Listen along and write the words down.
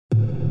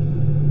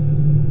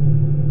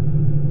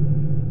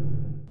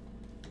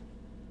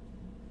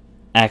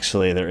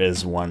Actually, there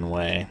is one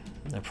way.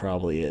 There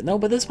probably is. No,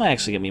 but this might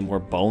actually get me more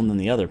bone than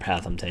the other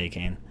path I'm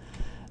taking.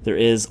 There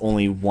is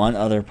only one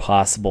other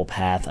possible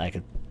path I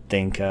could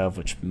think of,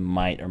 which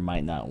might or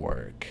might not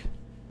work.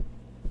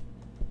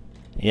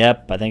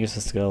 Yep, I think you're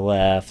supposed to go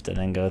left and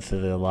then go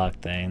through the lock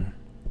thing.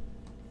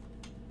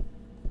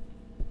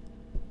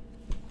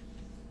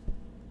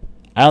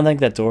 I don't think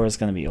that door is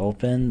going to be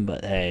open,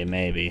 but hey,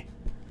 maybe.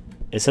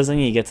 It says I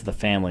need to get to the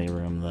family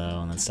room,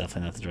 though, and that's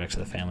definitely not the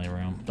direction of the family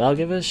room. But I'll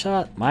give it a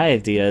shot. My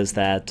idea is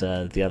that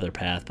the other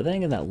path, but then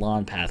again, that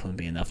lawn path wouldn't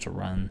be enough to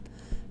run.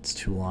 It's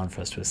too long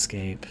for us to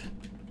escape.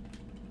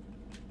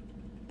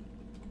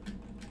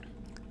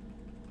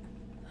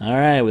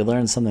 Alright, we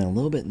learned something a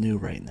little bit new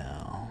right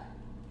now.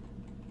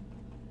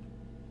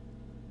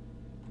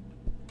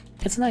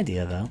 It's an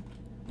idea, though.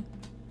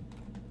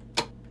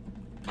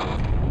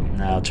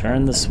 Now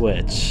turn the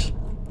switch.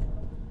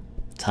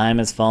 Time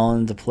has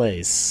fallen into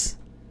place.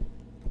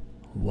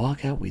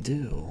 Walk out we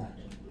do.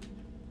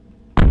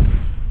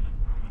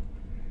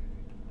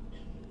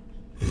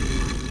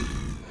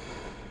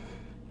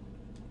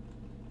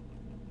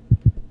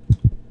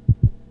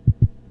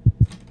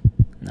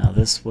 Now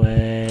this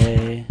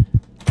way.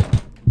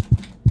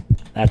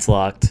 That's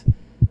locked.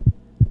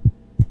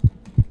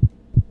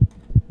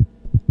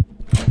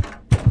 I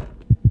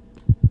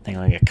think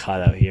I'm gonna get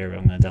caught out here, but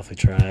I'm gonna definitely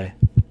try.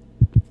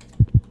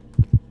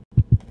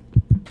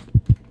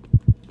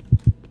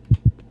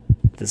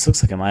 This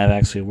looks like it might have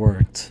actually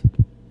worked.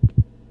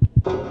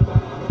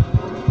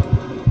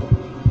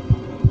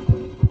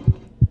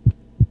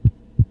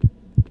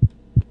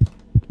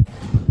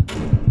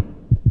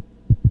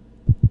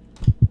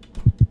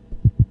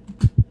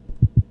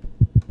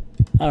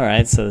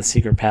 Alright, so the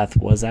secret path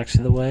was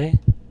actually the way.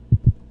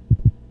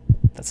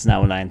 That's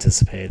not what I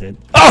anticipated.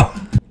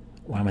 Oh!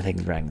 Why am I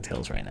taking Dragon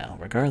Tales right now?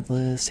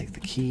 Regardless, take the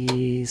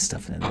key,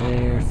 stuff it in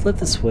there, flip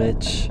the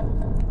switch.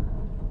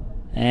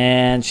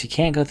 And she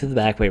can't go through the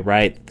back way,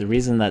 right? The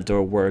reason that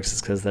door works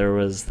is because there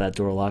was that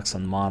door locks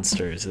on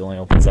monsters. It only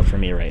opens up for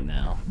me right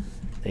now.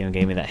 They even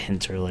gave me that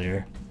hint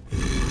earlier.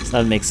 So that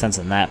would make sense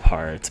in that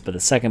part. But the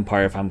second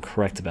part, if I'm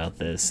correct about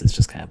this, is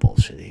just kind of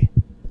bullshitty.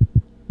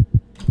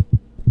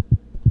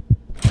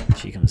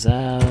 She comes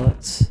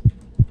out.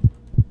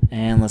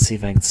 And let's see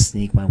if I can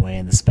sneak my way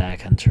in this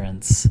back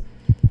entrance.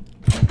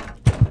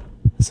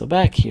 So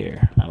back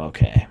here, I'm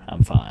okay.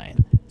 I'm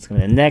fine. It's going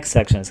to be the next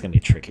section. It's going to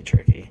be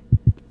tricky.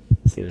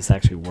 See if this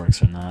actually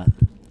works or not.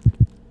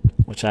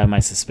 Which I have my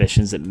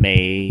suspicions it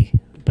may,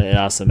 but it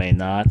also may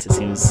not. It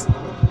seems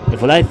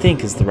if what I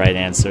think is the right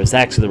answer is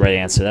actually the right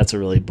answer, that's a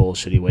really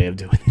bullshitty way of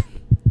doing it.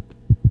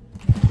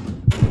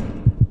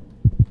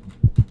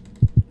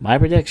 My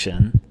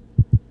prediction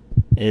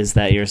is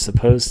that you're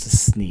supposed to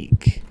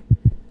sneak.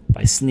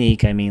 By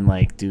sneak, I mean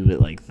like do it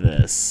like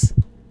this.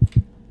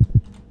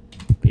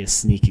 Be a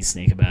sneaky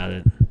snake about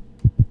it.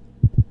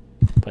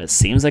 But it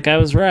seems like I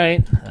was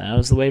right. That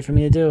was the way for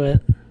me to do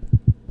it.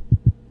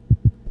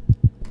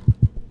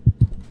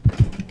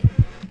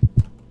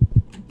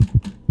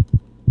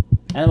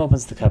 And it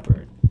opens the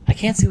cupboard. I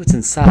can't see what's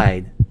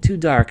inside. Too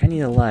dark. I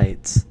need a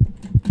light.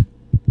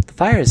 The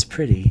fire is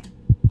pretty.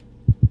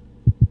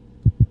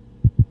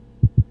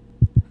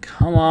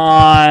 Come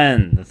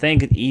on! The thing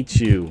could eat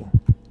you.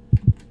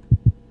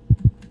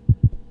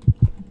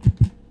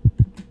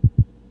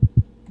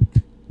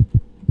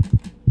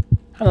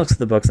 Hannah looks at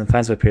the books and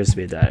finds what appears to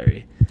be a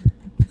diary.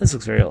 This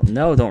looks very old.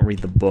 No, don't read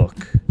the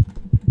book.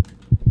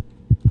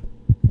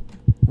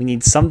 We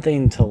need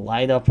something to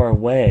light up our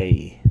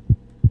way.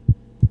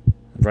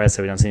 Right,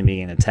 so we don't seem to be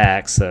getting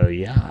attacked, so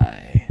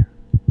yeah.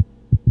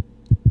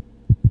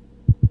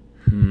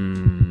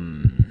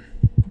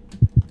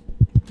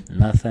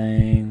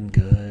 Nothing.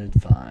 Good,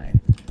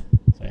 fine.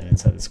 So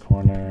inside this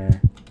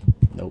corner.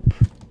 Nope.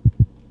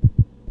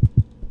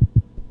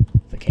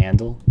 The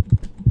candle?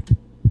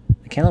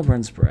 The candle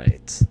burns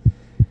bright.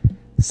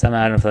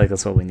 Somehow I don't feel like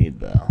that's what we need,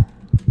 though.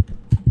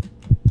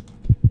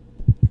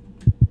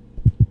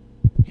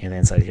 Anything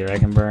inside here I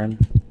can burn?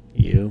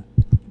 You?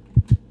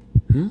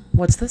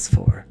 What's this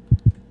for?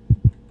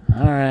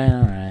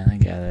 Alright, I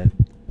get it.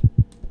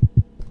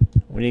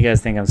 What do you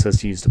guys think I'm supposed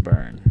to use to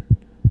burn?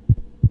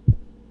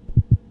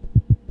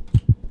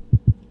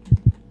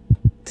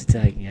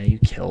 Yeah, you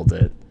killed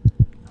it.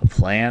 A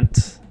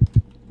plant.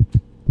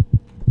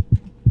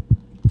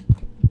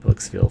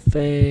 Books feel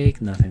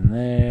fake, nothing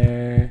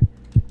there.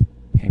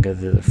 Can't go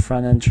through the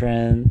front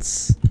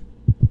entrance.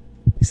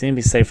 You seem to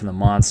be safe from the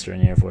monster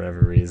in here for whatever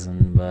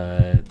reason,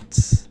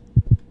 but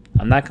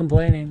I'm not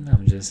complaining,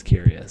 I'm just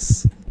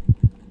curious.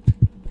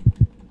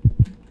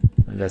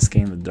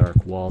 Investigating the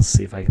dark walls,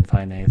 see if I can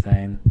find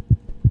anything.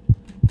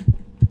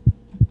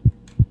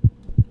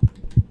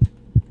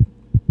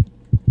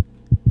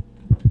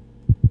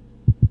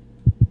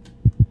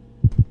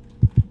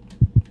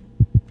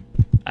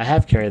 I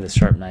have carried this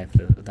sharp knife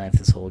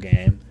this whole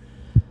game.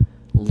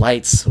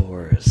 Light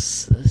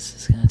source. This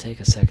is going to take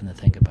a second to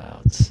think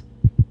about.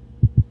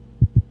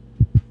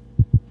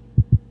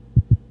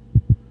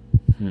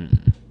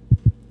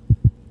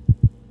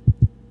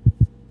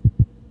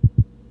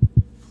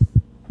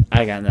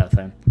 I got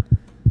nothing.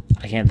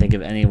 I can't think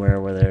of anywhere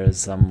where there's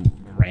some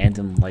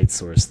random light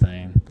source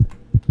thing.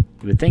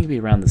 You would think it'd be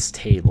around this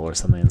table or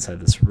something inside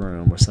this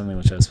room or something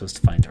which I was supposed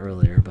to find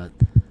earlier, but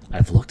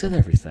I've looked at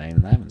everything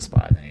and I haven't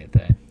spotted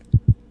anything.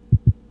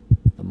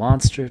 The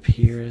monster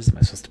appears. Am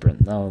I supposed to burn?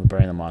 No,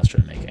 burning the monster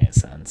doesn't make any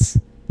sense.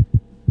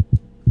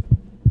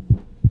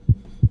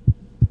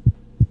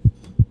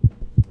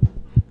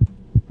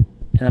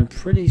 And I'm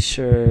pretty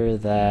sure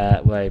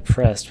that what I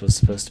pressed was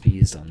supposed to be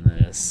used on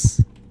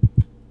this.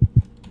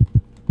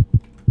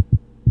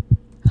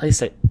 At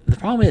least the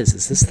problem is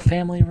this the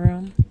family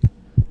room?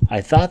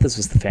 I thought this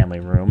was the family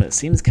room. It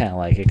seems kind of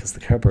like it because the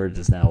cupboard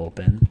is now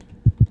open.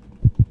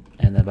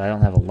 And then, but I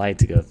don't have a light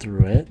to go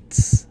through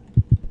it.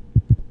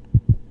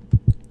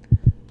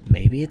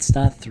 Maybe it's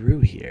not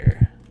through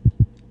here.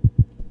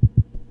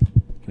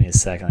 Give me a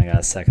second. I got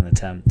a second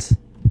attempt.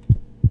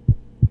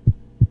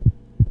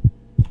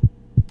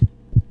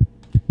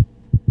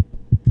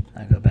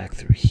 I go back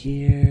through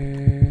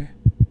here.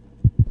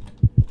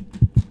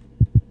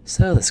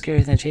 So, the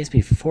scary thing that chased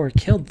me before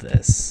killed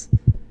this.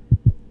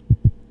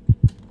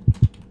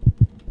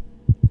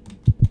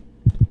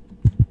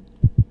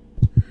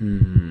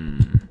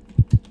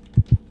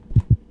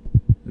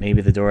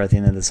 Maybe the door at the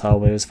end of this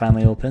hallway was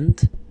finally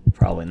opened?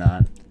 Probably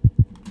not.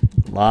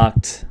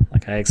 Locked,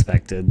 like I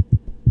expected.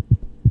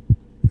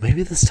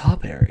 Maybe this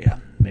top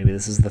area. Maybe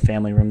this is the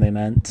family room they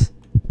meant.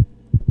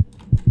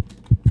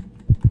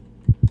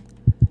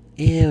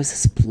 Ew, is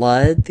this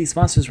blood? These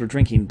monsters were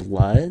drinking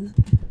blood?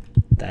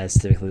 That is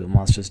typically what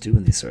monsters do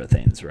in these sort of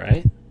things,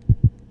 right?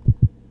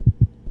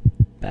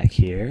 Back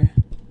here.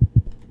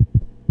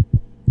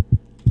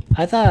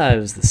 I thought it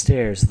was the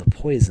stairs the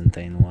poison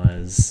thing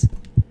was.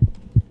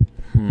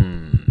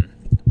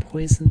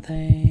 Poison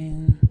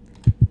thing.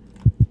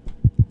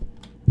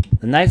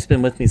 The knife's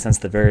been with me since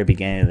the very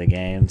beginning of the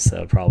game,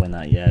 so probably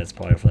not yet. It's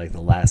probably for like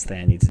the last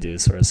thing I need to do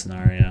sort of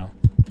scenario.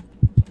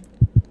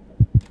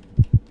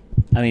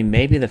 I mean,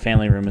 maybe the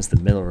family room is the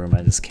middle room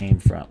I just came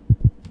from.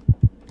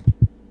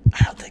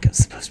 I don't think I'm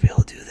supposed to be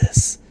able to do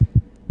this.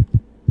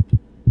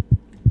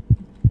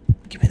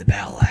 Give me the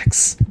battle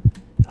axe.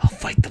 I'll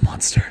fight the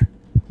monster.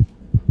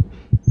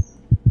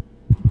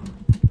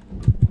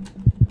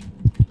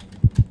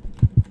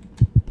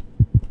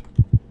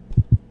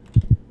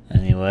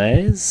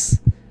 Anyways,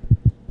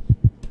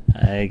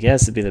 I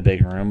guess it'd be the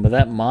big room, but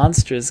that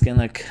monster is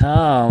gonna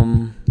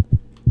come.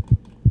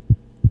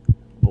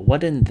 But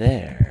what in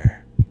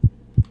there?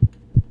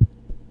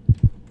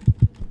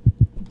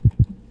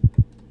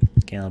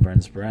 Candle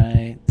burns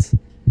bright.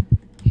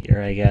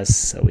 Here, I guess,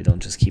 so we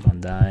don't just keep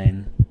on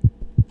dying.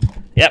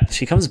 Yep,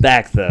 she comes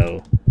back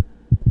though.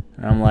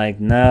 And I'm like,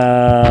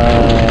 no.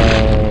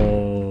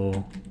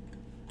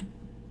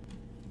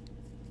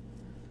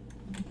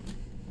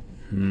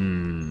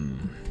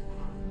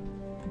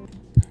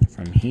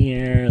 From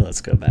here,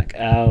 let's go back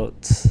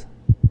out.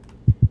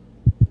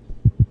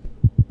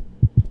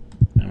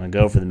 I'm gonna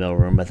go for the middle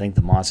room, but I think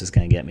the monster's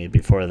gonna get me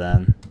before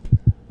then.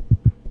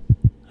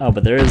 Oh,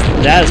 but that is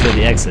where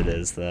the exit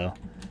is, though.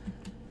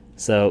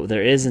 So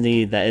there is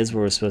indeed, that is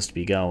where we're supposed to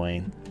be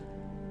going.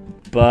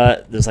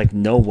 But there's like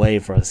no way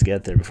for us to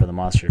get there before the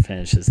monster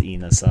finishes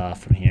eating us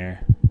off from here.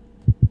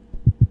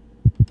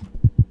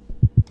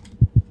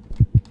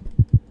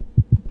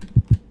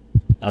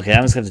 Okay,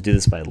 I'm just going to have to do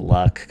this by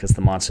luck, because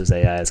the monster's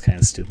AI is kind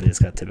of stupid. It's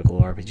got typical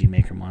RPG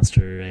Maker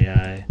monster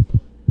AI.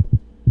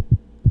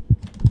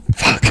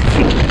 Fuck.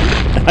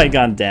 I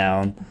gone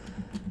down.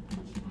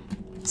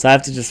 So I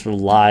have to just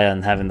rely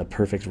on having the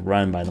perfect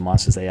run by the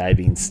monster's AI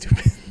being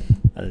stupid.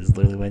 That is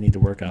literally what I need to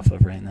work off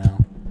of right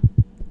now.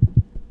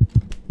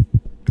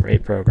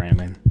 Great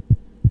programming.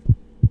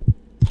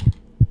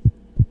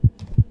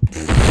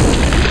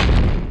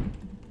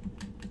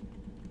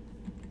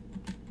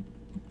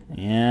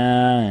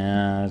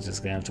 Yeah,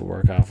 just gonna have to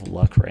work off of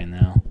luck right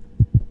now.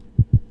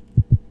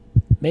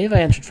 Maybe if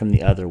I entered from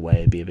the other way,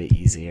 it'd be a bit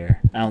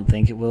easier. I don't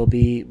think it will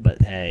be, but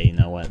hey, you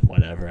know what?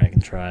 Whatever, I can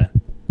try.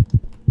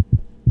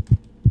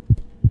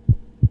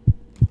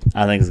 I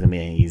don't think it's gonna be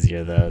any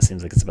easier though. It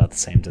seems like it's about the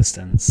same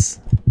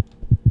distance.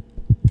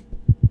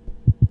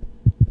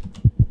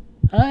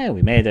 Alright,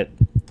 we made it.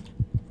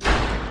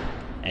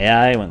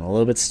 AI went a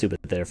little bit stupid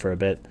there for a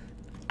bit.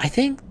 I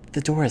think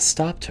the door has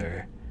stopped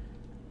her.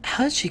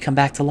 How did she come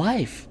back to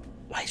life?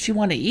 Why did she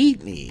want to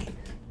eat me?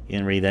 You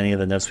didn't read any of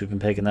the notes we've been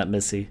picking up,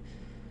 Missy.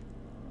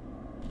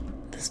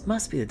 This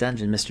must be the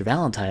dungeon Mr.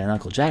 Valentine and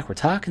Uncle Jack were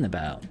talking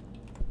about.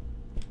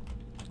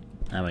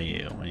 How about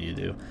you? What do you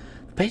do?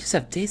 The pages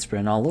have dates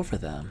written all over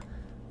them.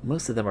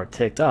 Most of them are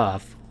ticked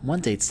off. One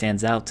date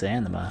stands out to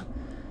Anima.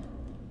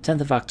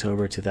 10th of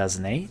October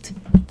 2008?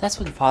 That's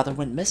when Father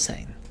went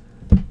missing.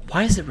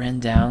 Why is it written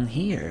down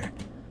here?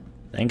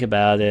 Think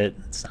about it.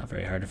 It's not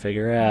very hard to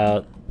figure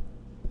out.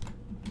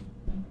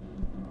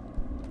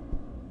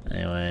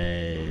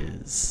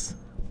 Anyways,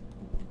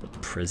 the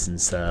prison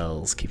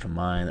cells. Keep in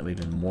mind that we've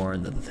been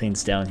warned that the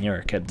things down here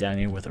are kept down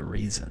here with a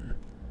reason.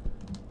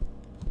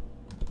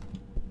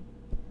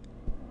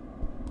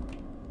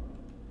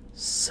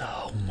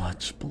 So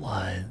much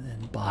blood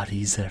and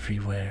bodies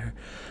everywhere.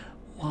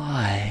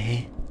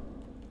 Why?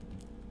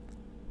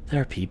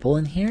 There are people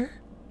in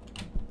here?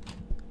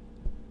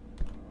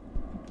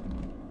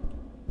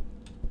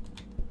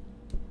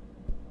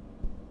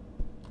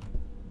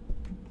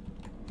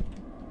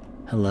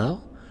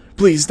 Hello?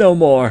 Please, no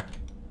more!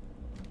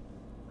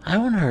 I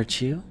won't hurt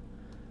you.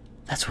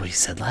 That's what he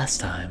said last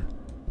time.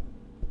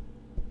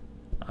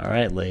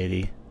 Alright,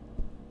 lady.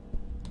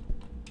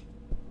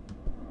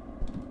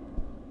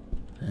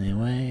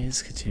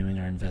 Anyways, continuing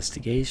our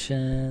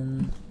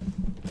investigation.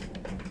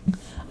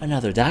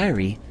 Another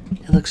diary?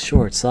 It looks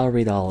short, so I'll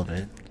read all of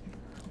it.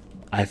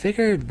 I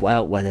figured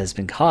out what has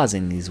been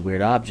causing these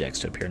weird objects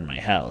to appear in my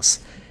house.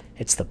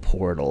 It's the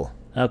portal.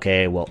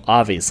 Okay, well,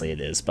 obviously it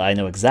is, but I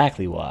know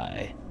exactly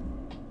why.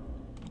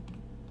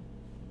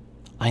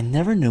 I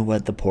never knew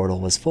what the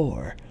portal was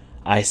for.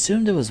 I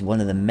assumed it was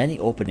one of the many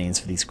openings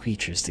for these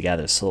creatures to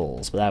gather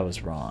souls, but I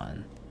was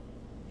wrong.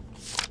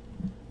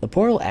 The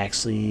portal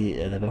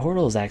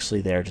is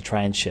actually there to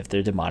try and shift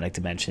their demonic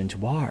dimension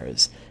into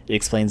ours. It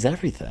explains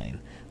everything.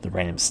 The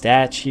random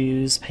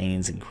statues,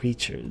 paintings, and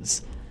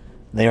creatures.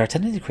 They are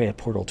attempting to create a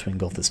portal to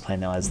engulf this planet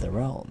now as their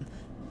own.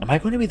 Am I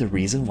going to be the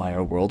reason why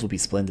our world will be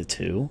split into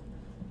two?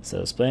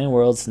 So splitting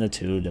worlds into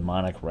two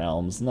demonic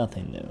realms,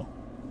 nothing new.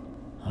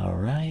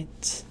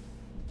 Alright.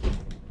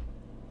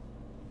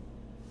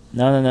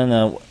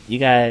 No. You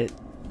got...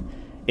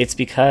 It's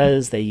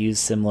because they use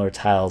similar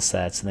tile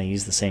sets and they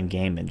use the same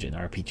game engine,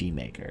 RPG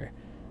Maker.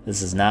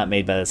 This is not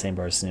made by the same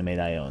person who made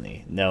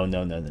Ione. No.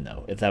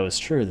 If that was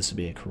true, this would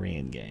be a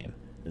Korean game.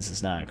 This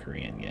is not a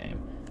Korean game.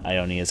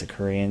 Ione is a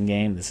Korean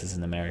game. This is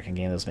an American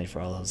game that was made for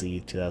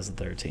LLZ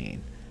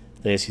 2013.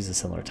 They just use a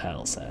similar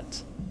tile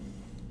set.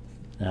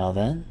 Now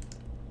then,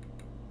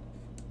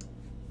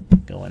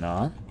 going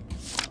on.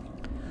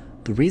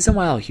 The reason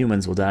why all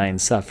humans will die and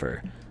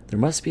suffer, there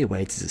must be a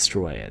way to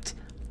destroy it.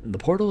 The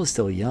portal is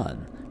still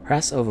young.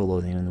 Perhaps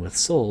overloading it with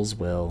souls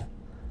will...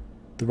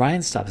 The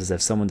Ryan stops as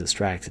if someone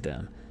distracted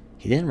him.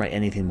 He didn't write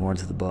anything more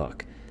into the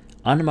book.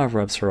 Anima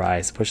rubs her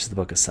eyes and pushes the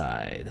book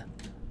aside.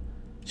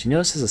 She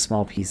notices a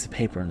small piece of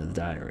paper under the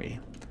diary.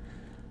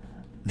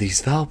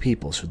 These foul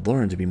people should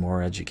learn to be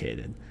more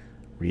educated.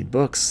 Read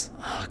books.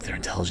 Ugh, their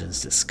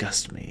intelligence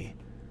disgusts me.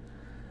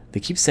 They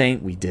keep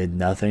saying we did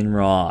nothing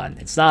wrong.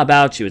 It's not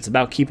about you. It's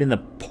about keeping the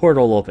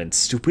portal open.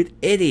 Stupid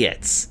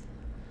idiots.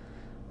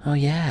 Oh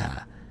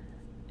yeah.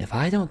 If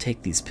I don't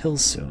take these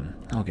pills soon,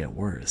 I'll get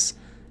worse.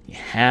 You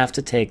have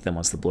to take them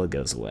once the blood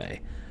goes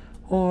away,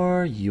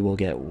 or you will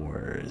get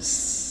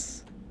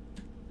worse.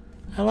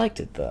 I liked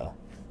it though.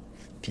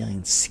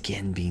 Feeling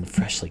skin being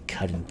freshly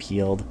cut and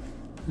peeled.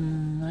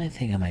 I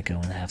think I might go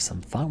and have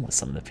some fun with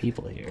some of the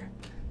people here.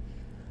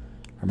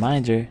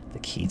 Reminder, the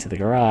key to the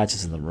garage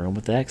is in the room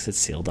with the exit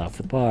sealed off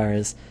with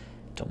bars.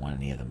 Don't want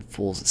any of them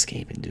fools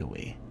escaping, do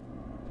we?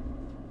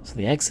 So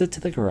the exit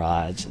to the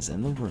garage is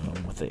in the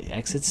room with the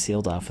exit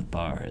sealed off with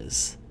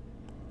bars.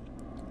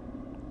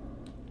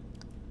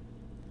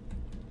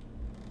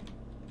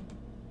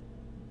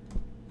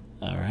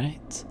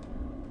 Alright.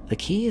 The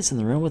key is in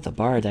the room with the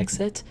barred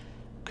exit?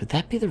 Could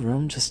that be the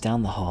room just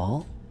down the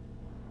hall?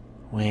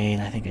 Wait,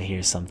 I think I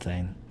hear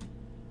something.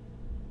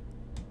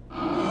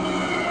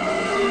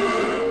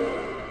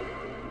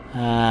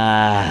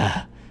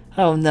 Ah.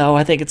 Oh no,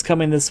 I think it's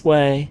coming this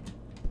way.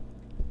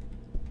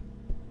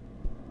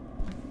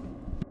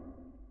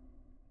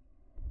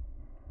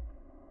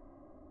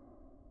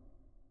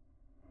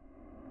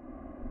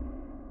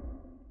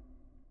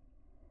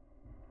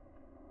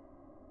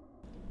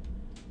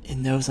 It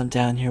knows I'm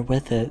down here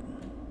with it.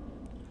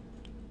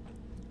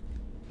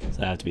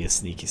 So I have to be a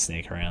sneaky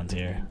snake around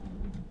here.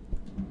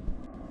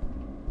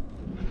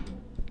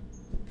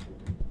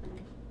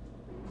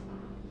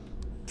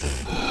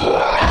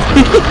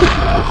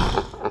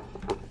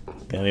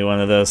 Gonna be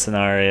one of those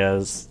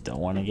scenarios. Don't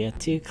want to get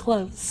too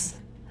close.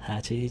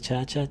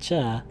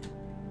 Ha-chi-cha-cha-cha.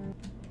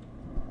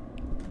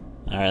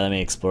 Alright, let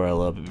me explore a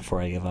little bit before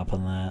I give up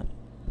on that.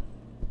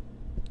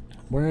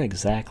 Where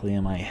exactly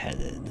am I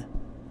headed?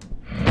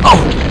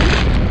 Oh!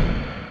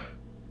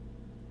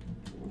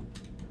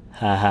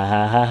 Ha ha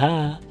ha ha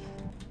ha.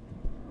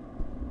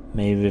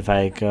 Maybe if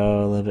I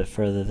go a little bit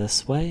further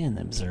this way and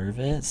observe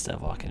it instead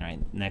of walking right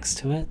next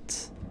to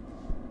it.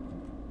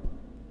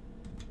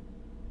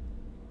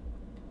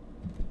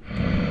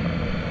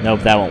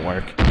 Nope, that won't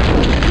work.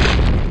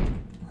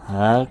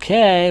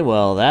 Okay,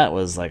 well that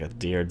was like a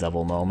deer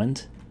double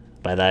moment.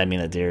 By that I mean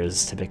that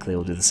deers typically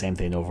will do the same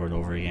thing over and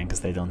over again because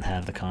they don't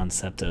have the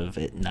concept of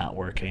it not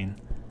working.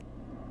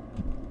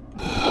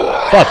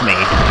 Fuck me.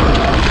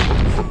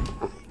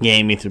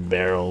 Getting me through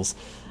barrels.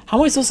 How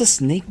am I supposed to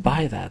sneak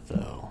by that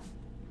though?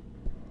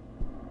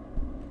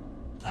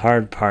 The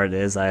hard part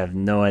is I have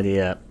no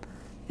idea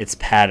its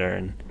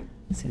pattern.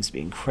 It seems to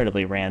be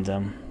incredibly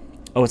random.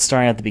 Oh, it's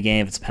starting at the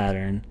beginning of its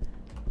pattern.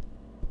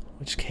 In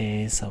which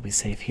case, I'll be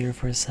safe here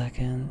for a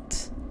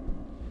second.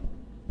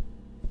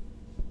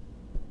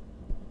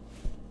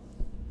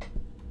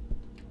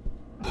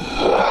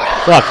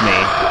 Fuck me.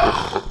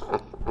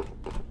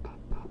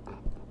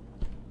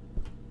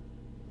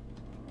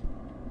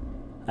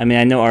 I mean,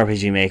 I know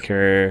RPG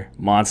Maker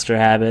monster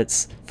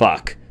habits.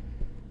 Fuck.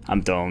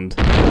 I'm domed.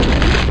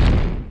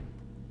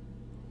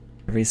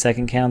 Every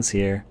second counts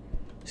here.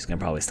 She's gonna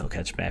probably still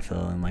catch me. I feel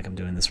like I'm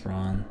doing this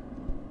wrong.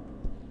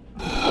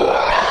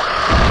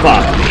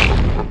 Fuck me.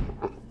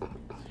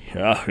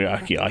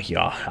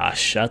 Yeah.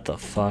 Shut the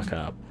fuck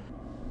up.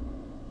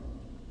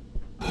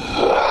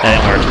 That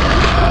didn't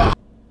work.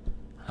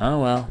 Oh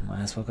well,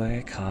 might as well go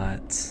get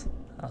caught.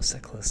 I'll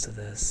sit close to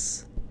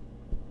this.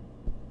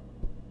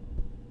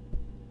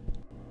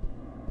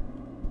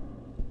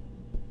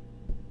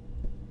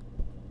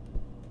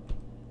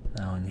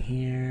 Now in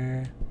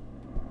here.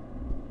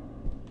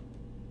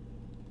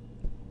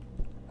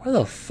 Where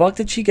the fuck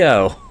did she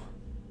go?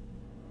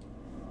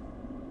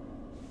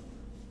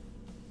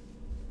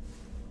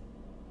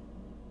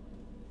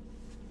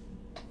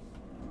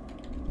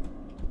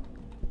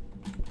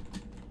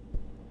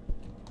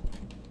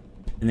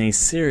 In a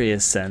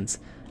serious sense,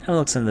 Emma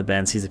looks under the bed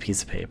and sees a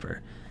piece of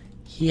paper.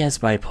 He has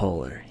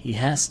bipolar. He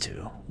has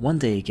to. One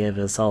day he gave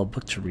us all a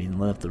book to read and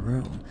left the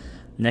room.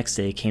 The next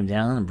day he came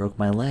down and broke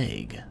my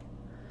leg.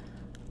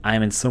 I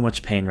am in so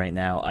much pain right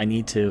now. I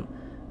need to...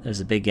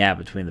 There's a big gap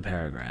between the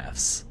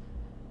paragraphs.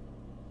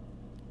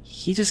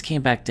 He just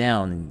came back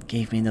down and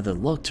gave me another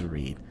look to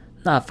read.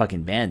 Not a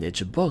fucking bandage,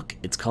 a book.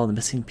 It's called A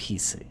Missing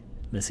Piece.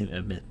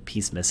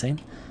 Piece Missing?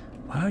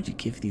 Why would you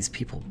give these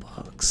people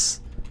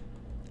books?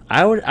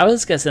 I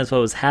was guessing that's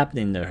what was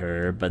happening to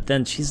her, but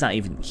then she's not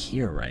even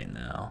here right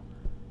now.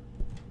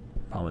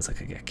 Problem is I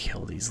could get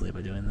killed easily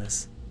by doing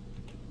this.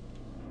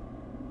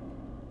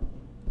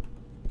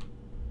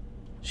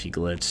 She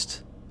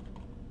glitched.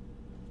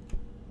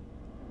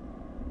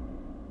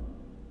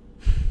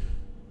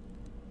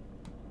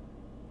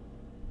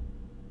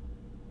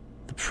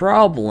 The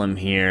problem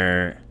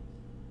here...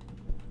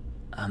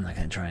 I'm not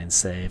going to try and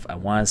save. I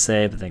want to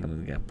save, but I think I'm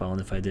going to get boned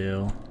if I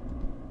do.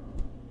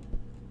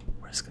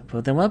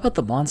 But then what about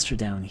the monster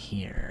down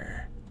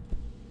here?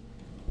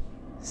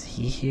 Is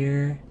he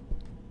here?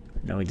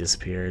 No, he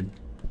disappeared.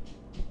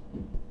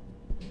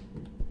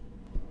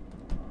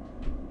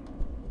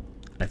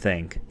 I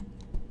think.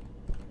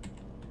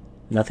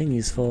 Nothing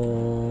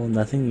useful.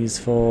 Nothing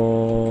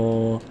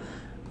useful.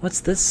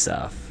 What's this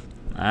stuff?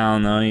 I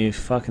don't know. You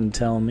fucking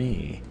tell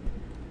me.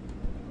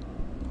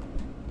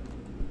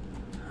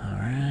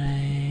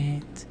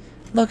 Alright.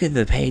 Look at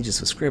the pages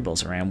with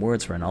scribbles around.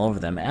 Words written all over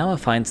them. Alma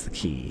finds the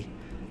key.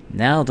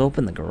 Now to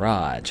open the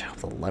garage. Oh,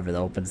 the lever that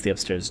opens the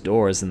upstairs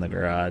door is in the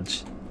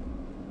garage.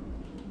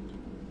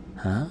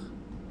 Huh?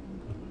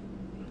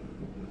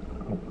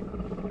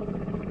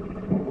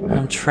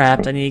 I'm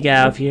trapped. I need to get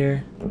out of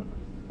here.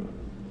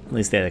 At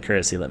least they had the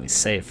courtesy to let me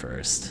save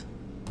first.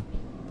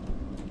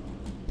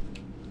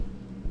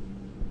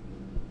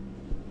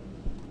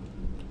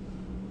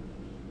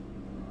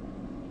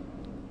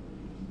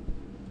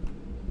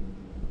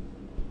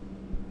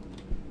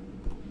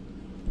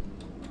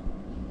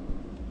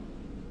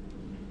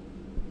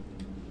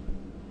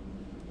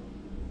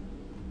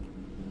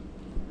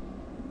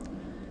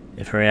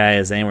 If her AI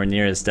is anywhere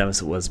near as dumb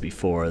as it was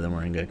before, then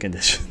we're in good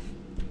condition.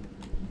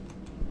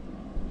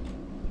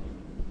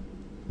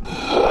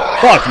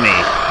 Fuck me!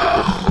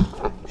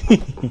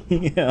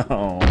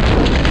 Yo.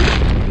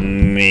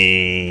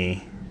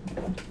 Me.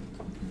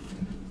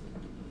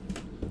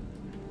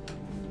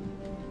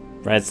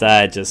 Right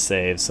side just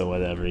saved, so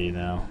whatever, you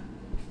know.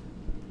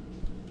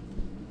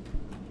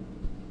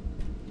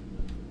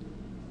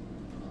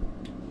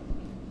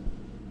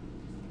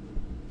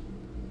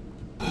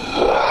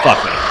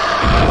 Fuck me.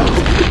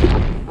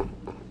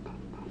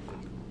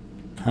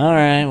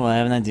 Alright, well I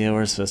have an idea what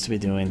we're supposed to be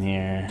doing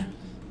here.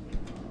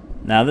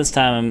 Now this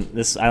time,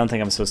 I don't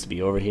think I'm supposed to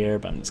be over here,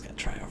 but I'm just gonna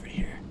try over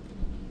here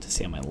to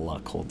see how my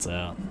luck holds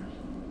out.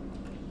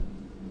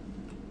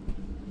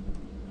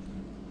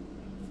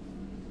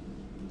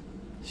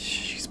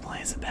 She's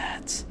playing the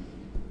bats.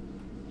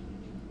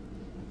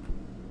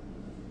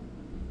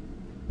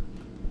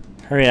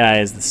 Her AI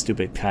is the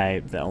stupid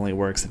kite that only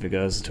works if it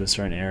goes to a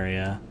certain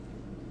area.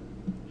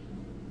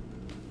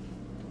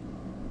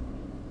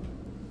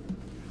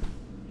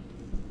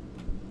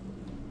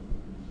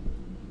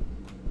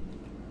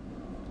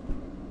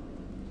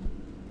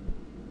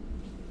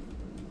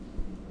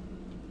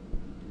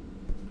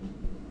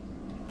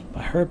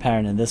 Her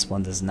pattern in this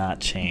one does not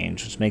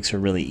change, which makes her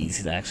really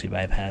easy to actually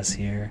bypass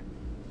here.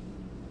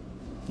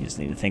 You just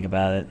need to think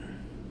about it.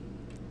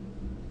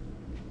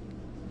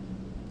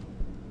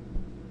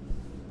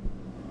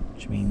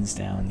 Which means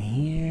down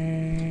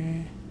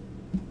here...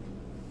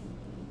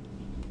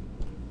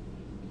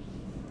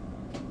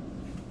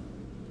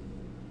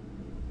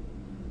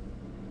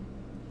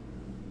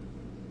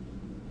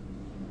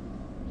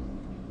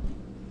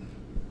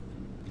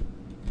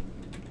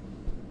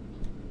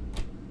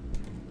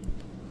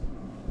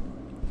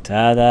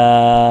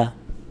 Ta-da!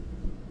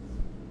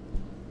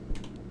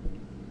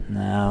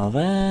 Now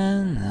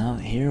then, now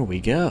here we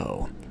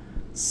go.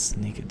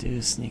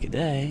 Sneak-a-doo,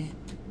 sneak-a-day.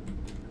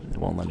 It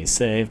won't let me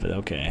save, but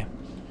okay.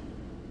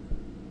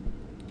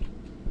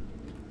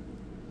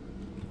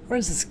 Where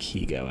does this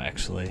key go,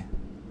 actually?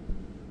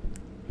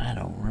 I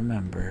don't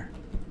remember.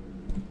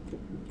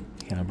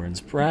 Candle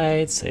burns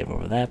bright. Save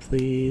over that,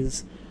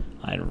 please.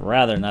 I'd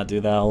rather not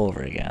do that all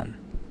over again.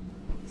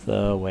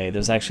 So, wait,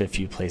 there's actually a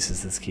few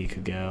places this key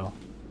could go.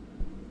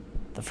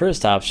 The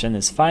first option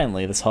is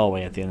finally this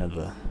hallway at the end of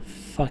the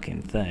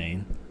fucking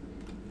thing.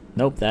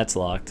 Nope, that's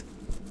locked.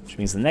 Which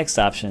means the next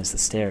option is the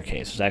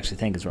staircase, which I actually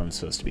think is where I'm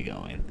supposed to be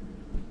going.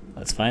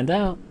 Let's find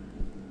out.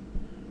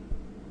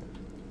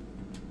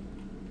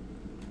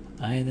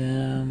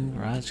 Item,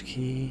 garage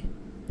key.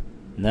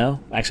 No?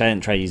 Actually, I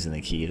didn't try using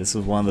the key. This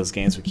was one of those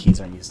games where keys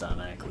aren't used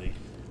automatically.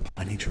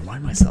 I need to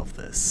remind myself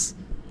this.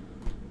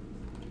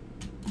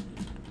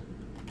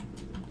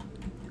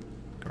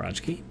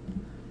 Garage key?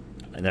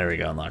 And there we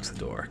go, unlocks the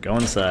door. Go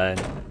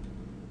inside.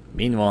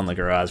 Meanwhile, in the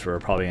garage, we're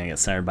probably going to get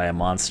centered by a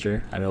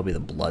monster. I mean, it'll be the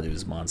Blood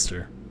Ooze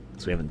monster,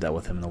 because we haven't dealt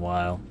with him in a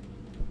while.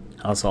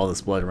 Also, all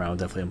this blood around would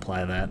definitely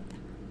imply that.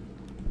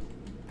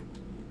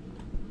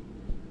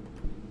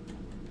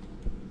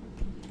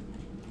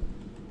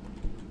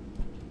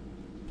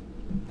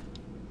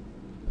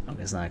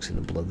 Okay, it's not actually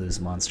the Blood Ooze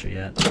monster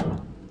yet.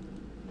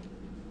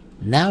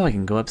 Now I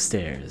can go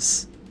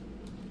upstairs.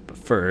 But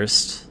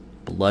first,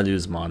 Blood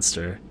Ooze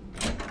monster.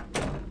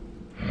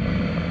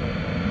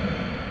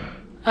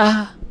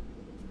 Ah!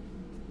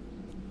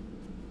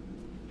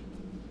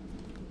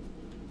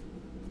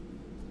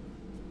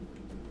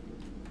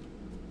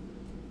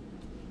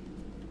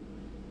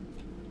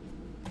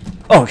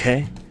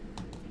 Okay.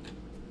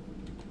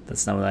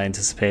 That's not what I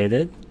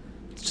anticipated.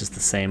 It's just the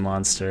same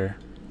monster.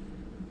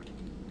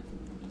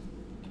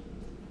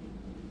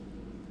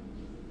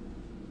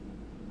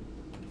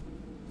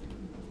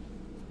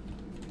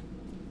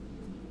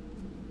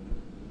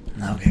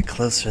 Now get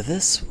closer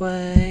this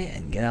way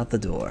and get out the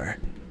door.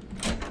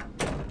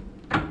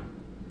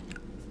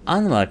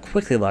 Anima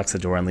quickly locks the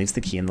door and leaves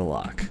the key in the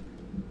lock.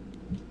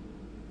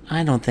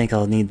 I don't think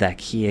I'll need that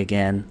key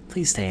again.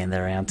 Please stay in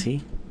there,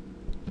 Auntie.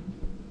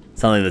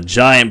 Suddenly the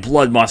giant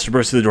blood monster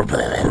bursts through the door.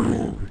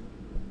 Alright,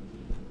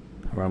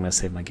 I'm going to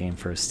save my game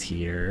first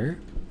here.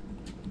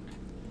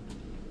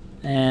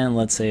 And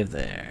let's save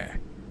there.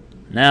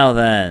 Now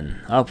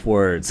then,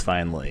 upwards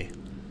finally.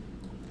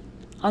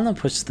 Anima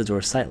pushes the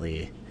door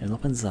slightly. It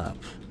opens up.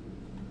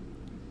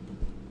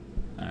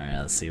 Alright,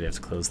 let's see. We have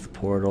to close the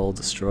portal,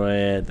 destroy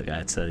it. The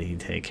guy said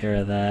he'd take care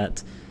of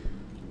that.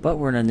 But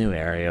we're in a new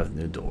area with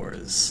new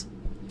doors.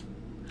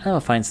 Anima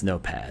finds a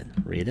notepad.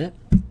 Read it.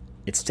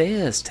 It's dated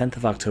as 10th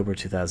of October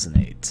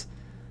 2008.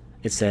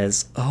 It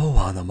says, "Oh,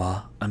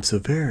 Anima, I'm so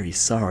very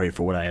sorry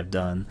for what I have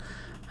done.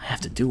 I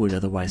have to do it,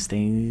 otherwise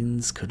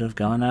things could have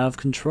gone out of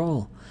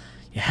control.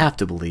 You have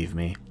to believe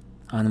me.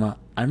 Anima,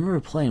 I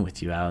remember playing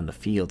with you out in the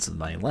fields of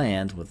my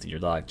land with your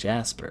dog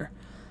Jasper.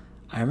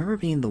 I remember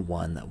being the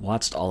one that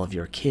watched all of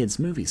your kids'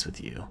 movies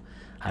with you.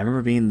 I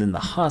remember being in the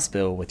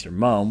hospital with your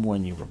mom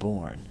when you were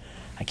born.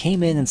 I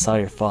came in and saw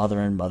your father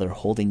and mother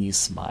holding you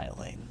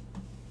smiling.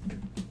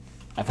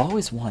 I've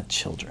always wanted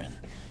children.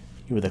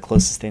 You were the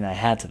closest thing I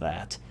had to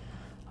that.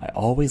 I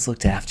always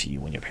looked after you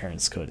when your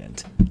parents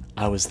couldn't.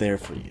 I was there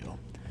for you.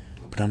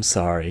 But I'm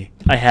sorry.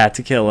 I had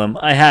to kill him.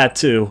 I had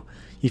to.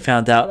 You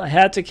found out. I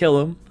had to kill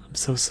him. I'm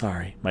so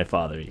sorry. My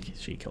father.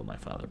 She killed my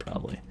father,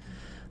 probably.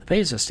 The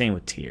pages are stained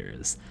with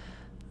tears.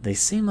 They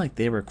seem like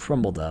they were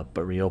crumbled up,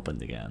 but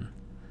reopened again.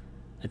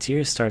 A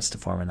tear starts to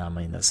form in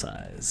Amina's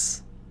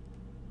eyes.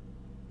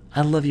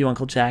 I love you,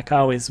 Uncle Jack. I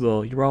always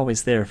will. You're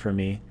always there for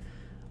me.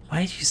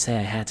 Why did you say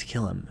I had to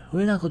kill him? Who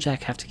did Uncle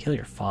Jack have to kill?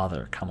 Your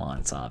father? Come on,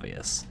 it's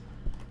obvious.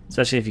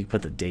 Especially if you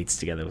put the dates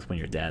together with when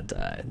your dad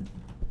died.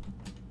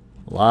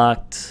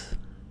 Locked.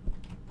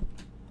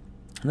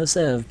 And the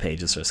set of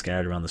pages are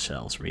scattered around the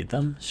shelves. Read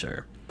them?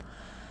 Sure.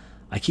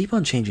 I keep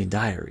on changing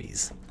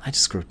diaries. I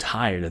just grow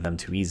tired of them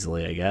too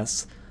easily, I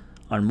guess.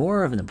 On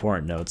more of an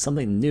important note,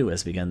 something new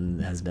has been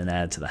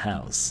added to the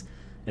house.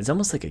 It's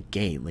almost like a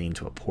gate leading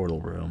to a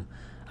portal room.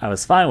 I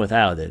was fine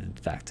without it. In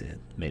fact, it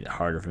made it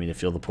harder for me to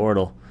feel the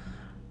portal.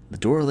 The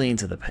door leading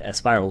to the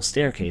spiral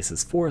staircase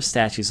has 4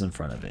 statues in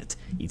front of it.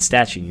 Each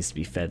statue needs to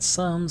be fed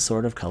some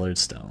sort of colored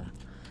stone.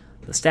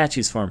 The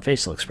statues form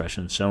facial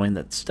expressions showing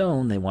that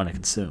stone they want to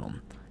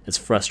consume. It's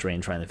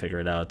frustrating trying to figure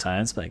it out at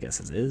times, but I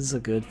guess it is a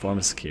good form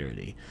of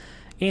security.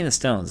 Eating the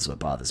stones is what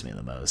bothers me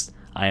the most.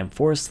 I am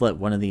forced to let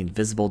one of the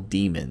invisible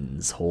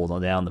demons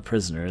hold down the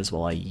prisoners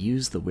while I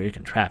use the weird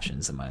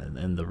contraptions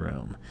in the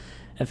room.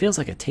 It feels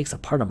like it takes a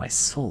part of my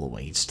soul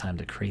away each time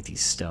to create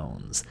these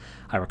stones.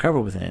 I recover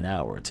within an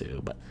hour or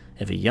two, but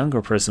if a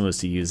younger person was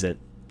to use it,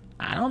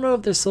 I don't know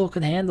if their soul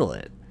could handle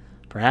it.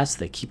 Perhaps if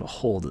they keep a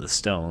hold of the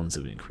stones,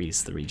 it would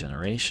increase the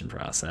regeneration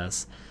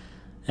process.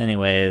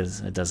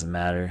 Anyways, it doesn't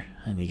matter.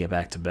 I need to get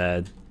back to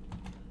bed.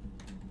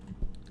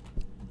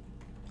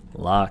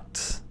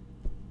 Locked.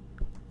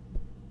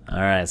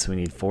 Alright, so we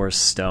need 4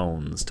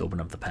 stones to open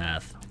up the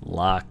path.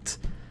 Locked.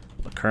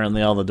 But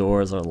currently all the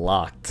doors are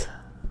locked.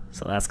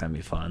 So that's going to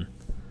be fun.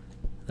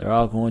 They're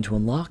all going to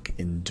unlock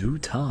in due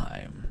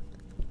time.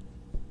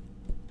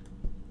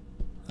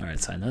 Alright,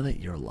 so I know that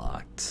you're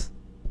locked.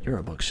 You're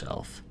a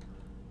bookshelf.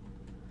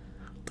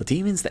 The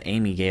demons that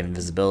Amy gave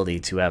invisibility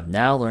to have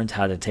now learned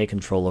how to take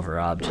control over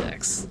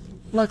objects.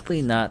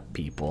 Luckily not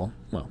people.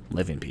 Well,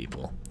 living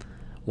people.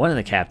 One of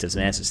the captives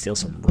managed to steal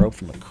some rope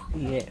from a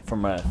crate,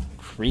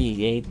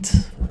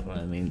 well,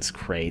 I mean it's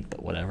crate,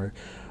 but whatever.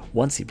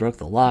 Once he broke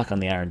the lock on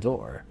the iron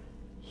door.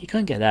 He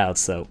couldn't get out,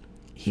 so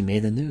he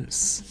made a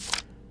noose.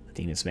 The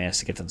demons managed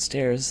to get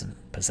downstairs and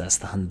possess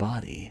the Hun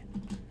body.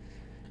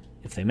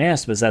 If they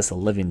manage to possess a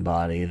living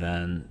body,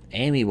 then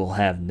Amy will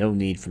have no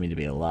need for me to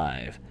be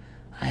alive.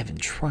 I have been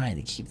trying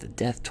to keep the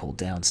death toll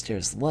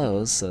downstairs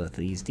low so that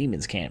these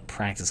demons can't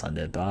practice on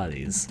dead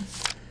bodies.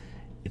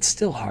 It's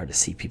still hard to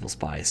see people's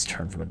bodies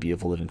turn from a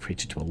beautiful living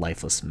creature to a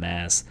lifeless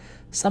mass.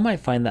 Some might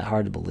find that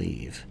hard to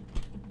believe.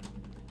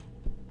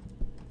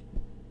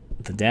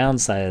 The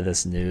downside of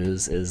this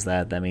news is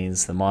that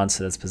means the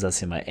monster that's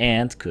possessing my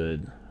aunt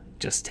could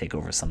just take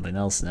over something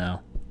else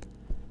now.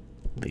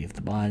 Leave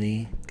the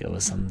body, go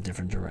some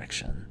different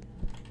direction.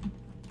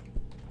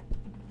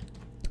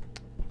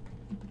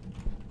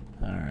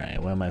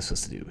 Alright, what am I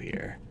supposed to do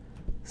here?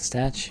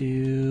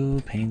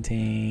 Statue,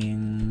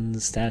 painting,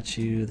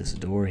 statue. There's a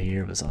door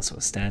here, but there's also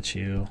a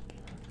statue.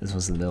 This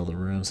was in the middle of the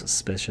room,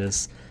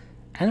 suspicious.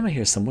 Anima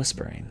hears some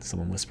whispering,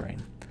 someone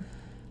whispering.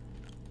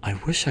 I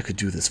wish I could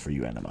do this for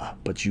you, Anima,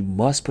 but you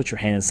must put your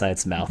hand inside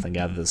its mouth and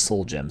gather the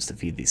soul gems to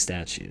feed these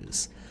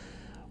statues.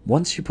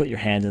 Once you put your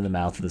hand in the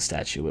mouth of the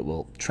statue, it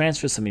will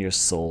transfer some of your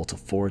soul to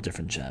 4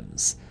 different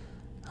gems.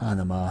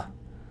 Anima,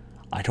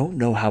 I don't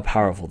know how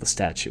powerful the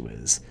statue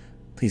is.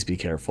 Please be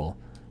careful.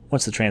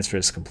 Once the transfer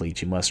is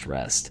complete, you must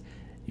rest.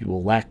 You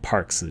will lack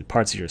parts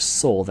of your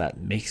soul that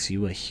makes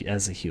you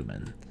as a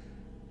human.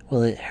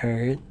 Will it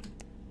hurt?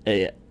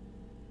 I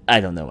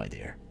don't know, my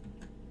dear.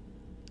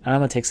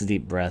 Anima takes a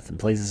deep breath and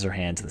places her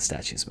hand to the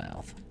statue's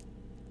mouth.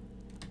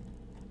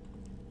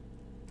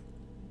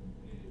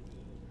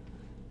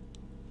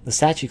 The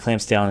statue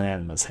clamps down on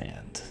Anima's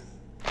hand.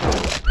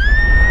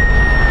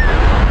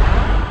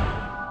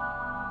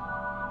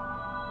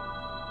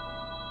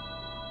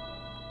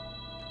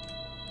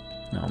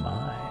 Oh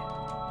my.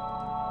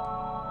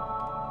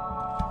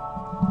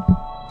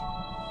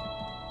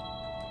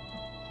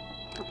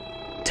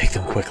 Take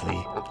them quickly.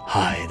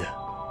 Hide.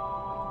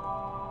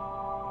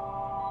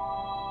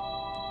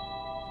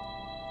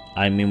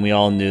 I mean, we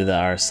all knew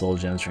that our soul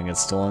gems were gonna get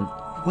stolen.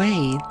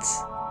 Wait.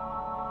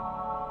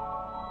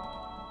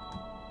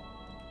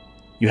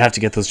 You have to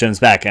get those gems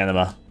back,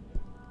 Anima.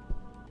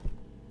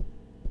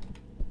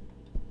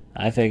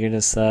 I figured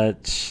as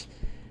such.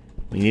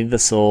 We need the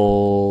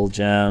soul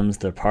gems.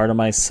 They're part of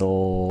my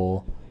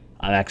soul.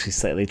 I'm actually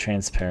slightly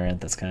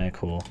transparent. That's kind of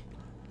cool.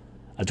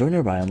 A door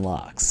nearby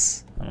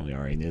unlocks. Oh, we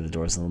already knew the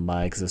doors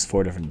nearby because there's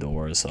 4 different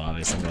doors, so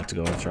obviously I'm going to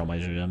have to go through all my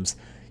gems.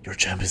 Your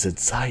gem is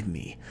inside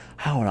me.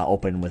 How will I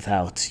open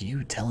without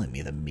you telling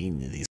me the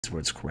meaning of these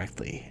words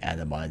correctly,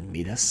 Anima and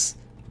Midas?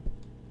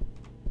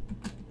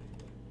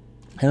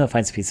 Anima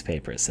finds a piece of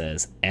paper. It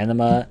says,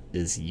 Anima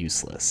is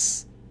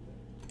useless.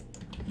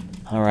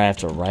 Alright, I have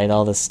to write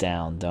all this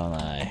down, don't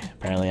I?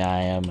 Apparently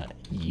I am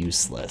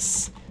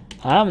useless.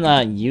 I'm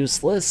not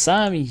useless.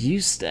 I'm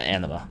used to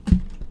Anima.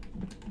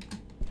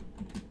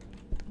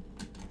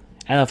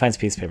 Anima finds a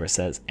piece of paper. It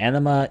says,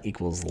 Anima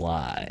equals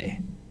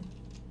lie.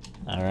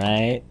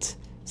 Alright.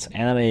 So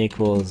Anima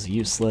equals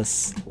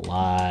useless,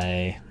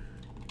 lie.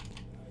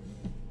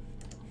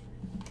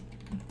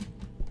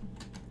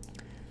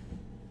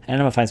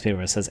 Anima finds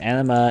paper. It says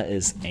Anima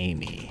is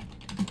Amy.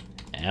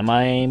 Am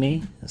I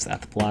Amy? Is that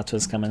the plot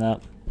twist coming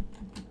up?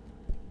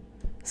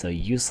 So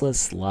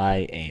useless,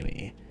 lie,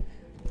 Amy.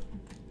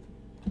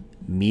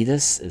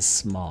 Midas is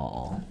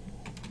small.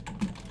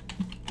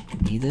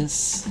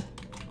 Midas,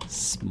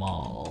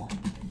 small.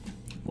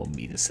 Well,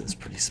 Midas is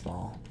pretty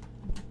small.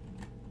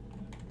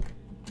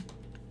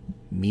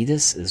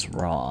 Midas is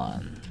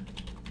Ron.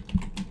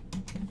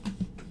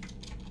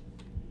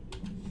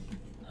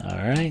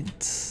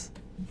 Alright.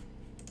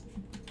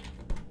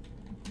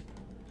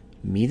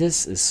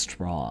 Midas is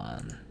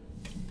strong.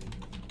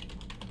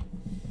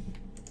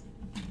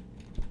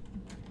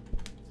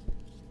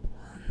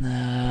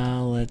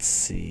 Now, let's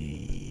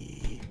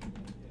see.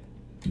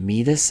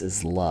 Midas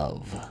is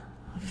love.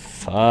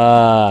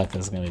 Fuck,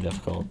 this is gonna be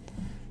difficult.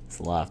 There's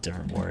a lot of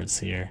different words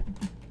here.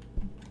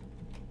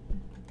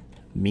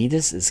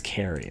 Midas is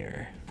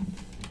carrier.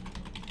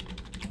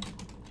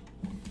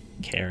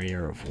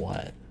 Carrier of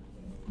what?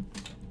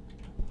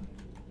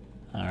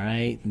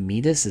 Alright,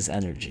 Midas is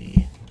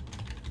energy.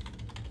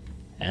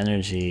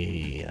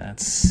 Energy,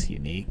 that's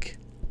unique.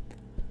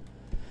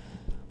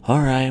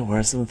 Alright, what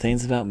are some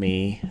things about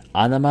me?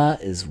 Anima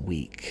is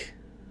weak.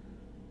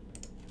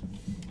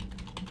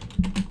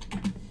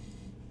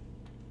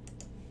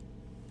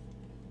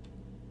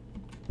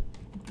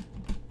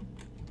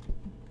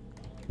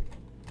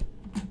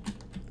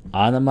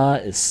 Anima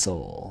is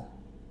soul.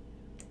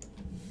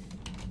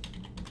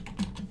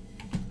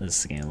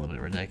 This is getting a little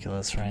bit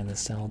ridiculous writing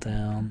this all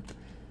down.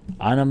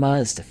 Anima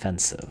is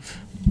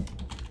defensive.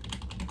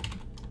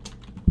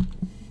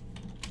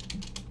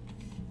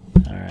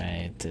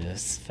 Alright,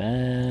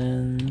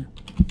 defensive.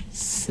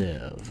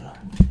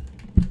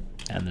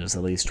 And there's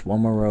at least one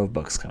more row of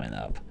books coming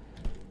up.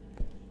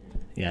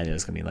 Yeah, I knew it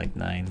was going to be like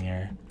 9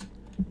 here.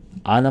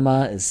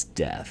 Anima is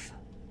death.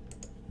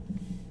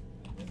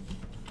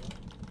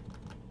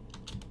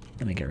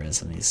 Let me get rid of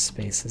some of these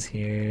spaces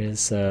here.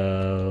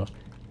 So,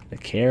 the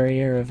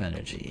carrier of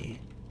energy.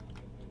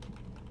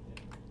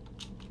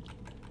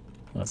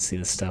 Let's see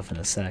the stuff in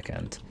a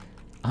second.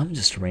 I'm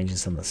just arranging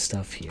some of the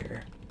stuff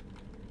here.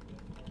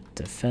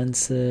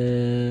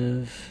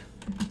 Defensive.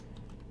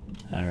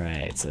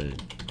 Alright, so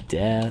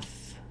death.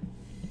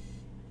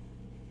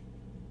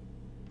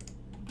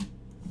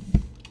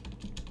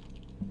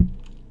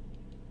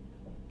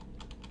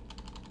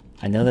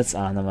 I know that's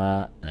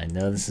Anima, and I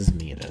know this is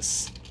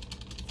Midas.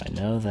 If I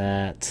know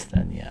that,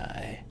 then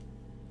yeah.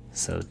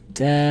 So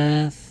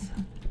death.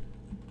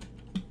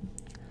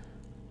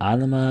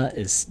 Anima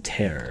is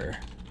terror.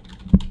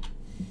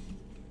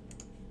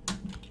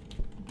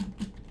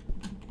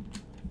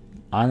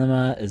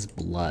 Anima is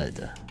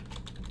blood.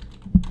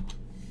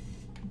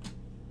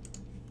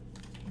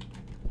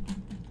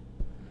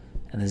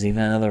 And there's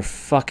even another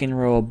fucking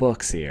row of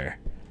books here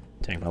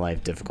to make my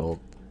life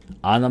difficult.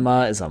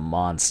 Anima is a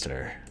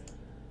monster.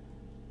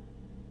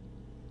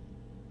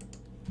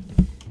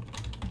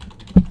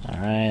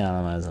 Alright,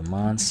 Anima is a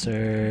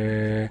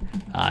monster.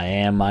 I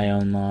am my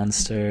own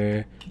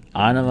monster.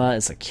 Anima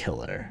is a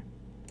killer.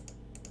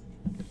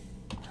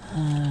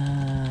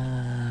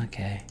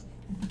 Okay.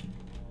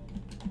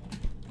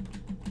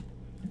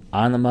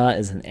 Anima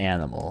is an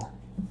animal.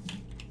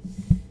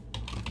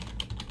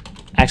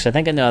 Actually, I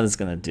think I know how this is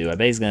going to do. I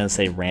bet he's going to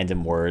say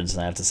random words,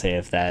 and I have to say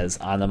if that is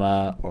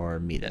Anima or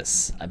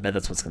Midas. I bet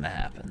that's what's going to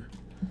happen.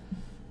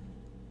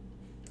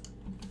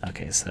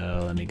 Okay,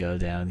 so let me go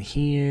down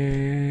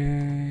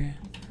here.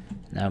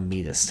 Now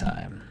Midas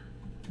time.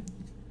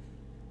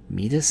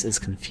 Midas is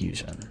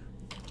confusion,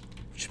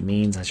 which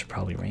means I should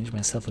probably arrange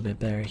myself a bit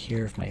better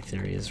here if my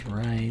theory is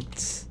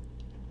right.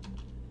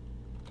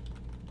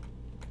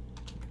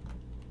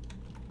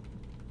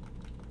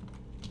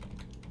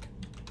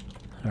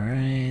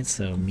 Alright,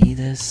 so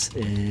Midas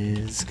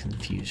is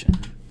confusion.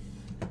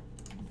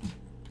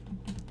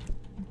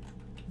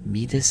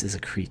 Midas is a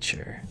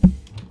creature.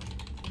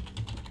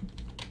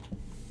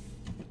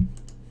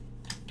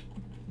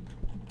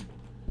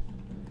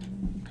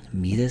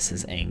 Midas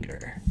is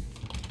anger.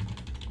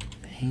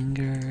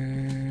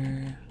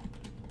 Anger.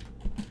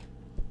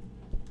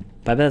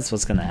 But I bet that's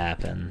what's gonna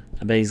happen.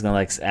 I bet he's gonna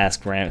like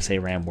ask say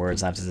random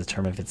words and I have to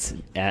determine if it's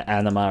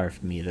Anima or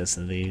if Midas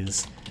of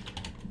these.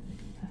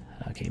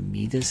 Okay,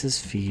 Midas is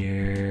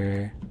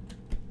fear.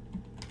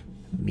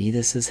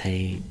 Midas is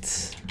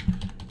hate.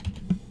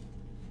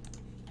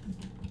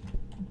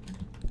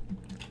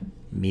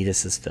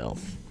 Midas is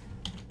filth.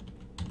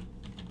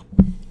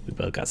 We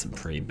both got some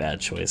pretty bad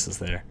choices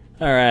there.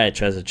 Alright,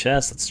 treasure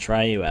chest, let's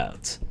try you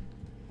out.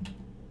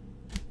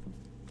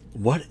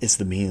 What is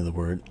the meaning of the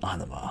word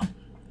anima?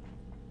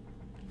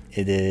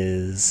 It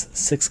is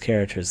 6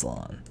 characters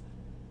long.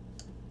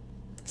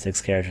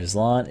 6 characters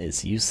long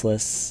is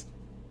useless,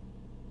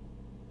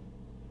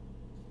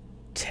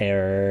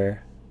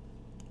 terror,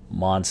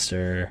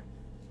 monster,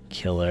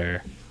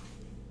 killer.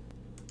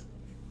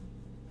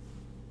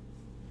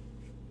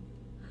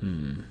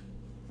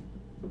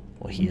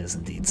 Well, he is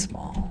indeed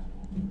small.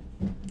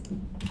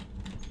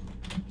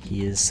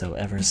 He is so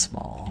ever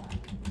small.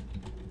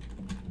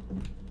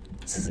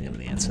 This isn't gonna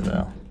be the answer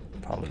though.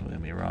 Probably gonna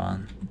be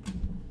wrong.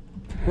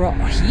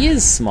 He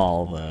is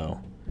small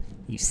though.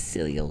 You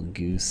silly old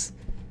goose.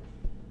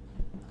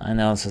 I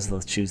know I'm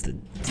supposed to choose the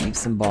deep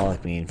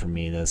symbolic meaning for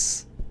me.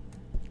 This,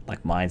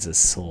 like mine's a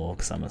soul,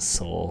 because I'm a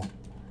soul.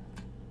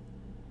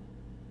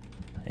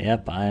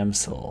 Yep, I am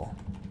soul.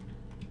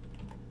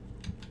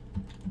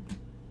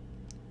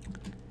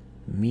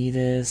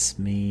 Midas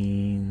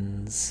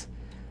means,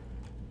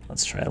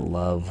 let's try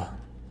love.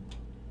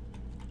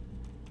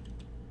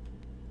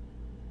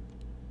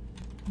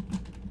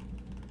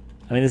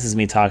 I mean, this is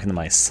me talking to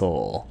my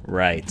soul,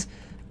 right?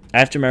 I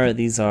have to remember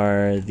these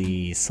are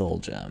the soul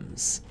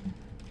gems.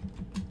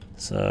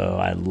 So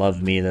I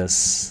love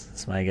Midas,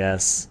 is my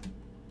guess.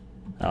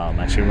 Oh, I'm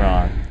actually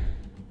wrong.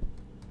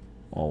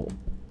 Well,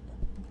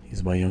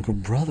 he's my younger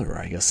brother.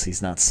 I guess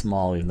he's not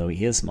small, even though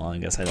he is small. I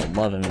guess I don't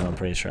love him, even though I'm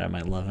pretty sure I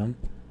might love him.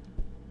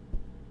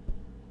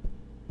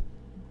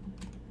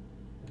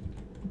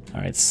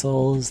 Alright,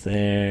 soul's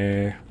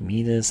there.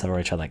 Midas, I've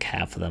already tried like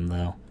half of them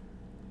though.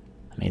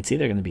 I mean, it's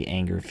either going to be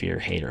anger, fear,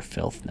 hate, or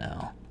filth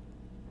now.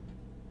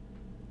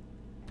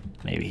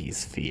 Maybe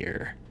he's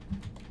fear.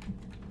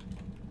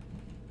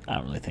 I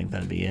don't really think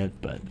that'd be it,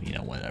 but, you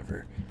know,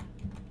 whatever.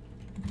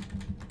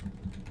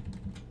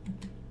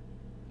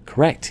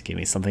 Correct. Give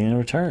me something in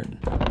return.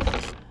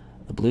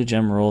 The blue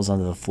gem rolls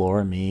onto the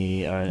floor.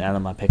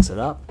 Anima picks it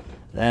up.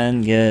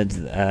 Then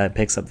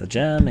picks up the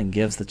gem and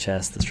gives the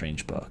chest the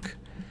strange book.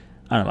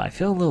 I don't know, I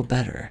feel a little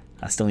better.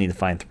 I still need to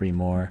find 3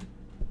 more.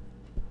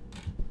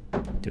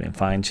 Doing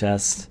fine,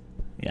 chest?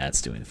 Yeah,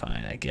 it's doing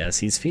fine. I guess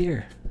he's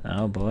fear.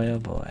 Oh boy, oh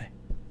boy.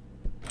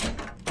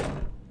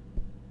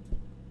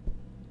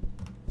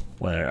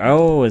 Where?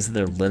 Oh, is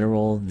there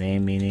literal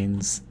name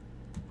meanings?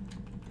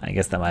 I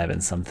guess that might have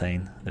been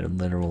something. Their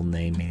literal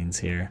name means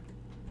here.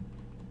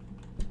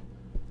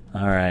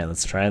 Alright,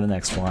 let's try the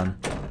next one.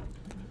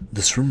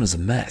 This room is a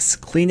mess.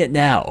 Clean it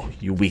now,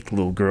 you weak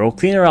little girl.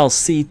 Clean or I'll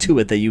see to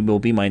it that you will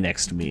be my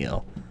next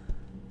meal.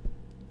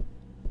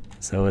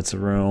 So it's a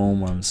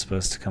room where I'm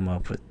supposed to come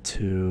up with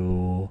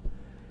 2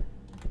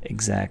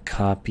 exact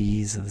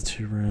copies of the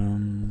 2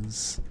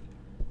 rooms.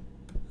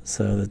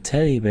 So the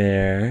teddy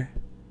bear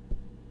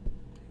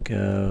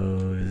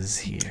goes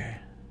here.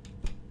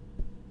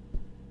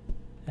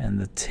 And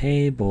the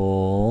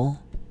table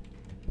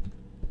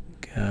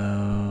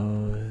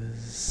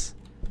goes...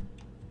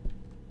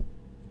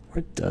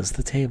 Where does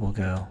the table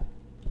go?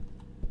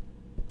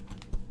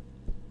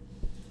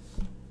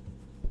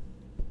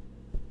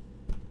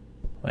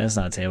 Well, it's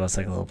not a table, it's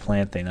like a little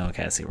plant thing.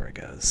 Okay, I see where it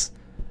goes.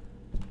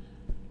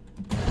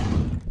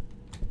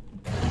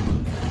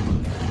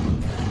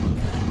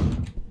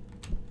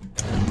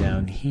 And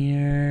down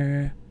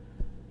here.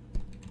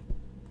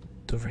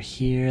 Over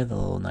here, the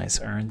little nice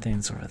urn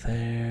thing's over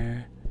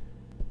there.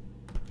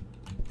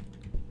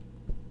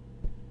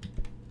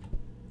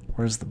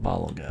 Where's the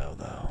bottle go,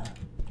 though?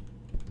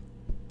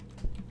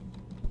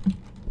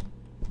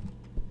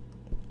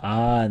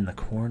 Ah, in the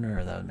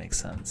corner, that would make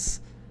sense.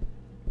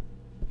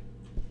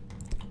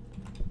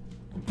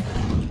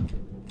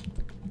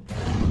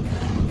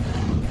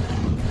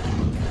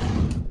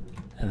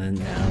 And then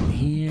down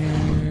here.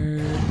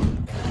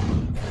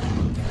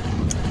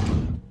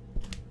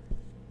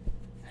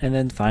 And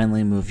then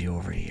finally move you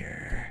over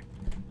here.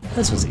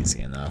 This was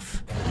easy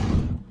enough.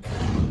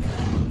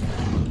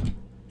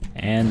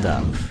 And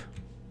up.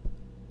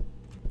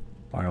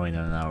 Why are we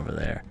not over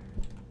there?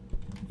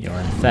 You're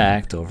in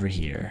fact over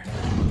here.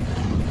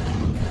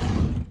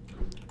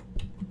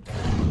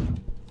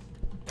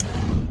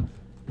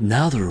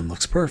 Now the room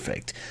looks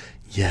perfect.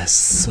 Yes,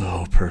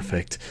 so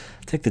perfect.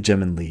 Take the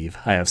gem and leave.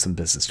 I have some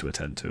business to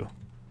attend to.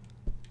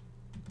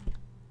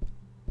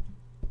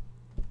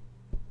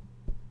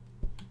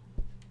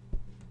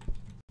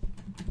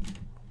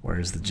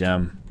 Where's the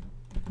gem?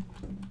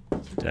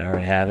 Did I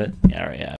already have it? Yeah, I already have it.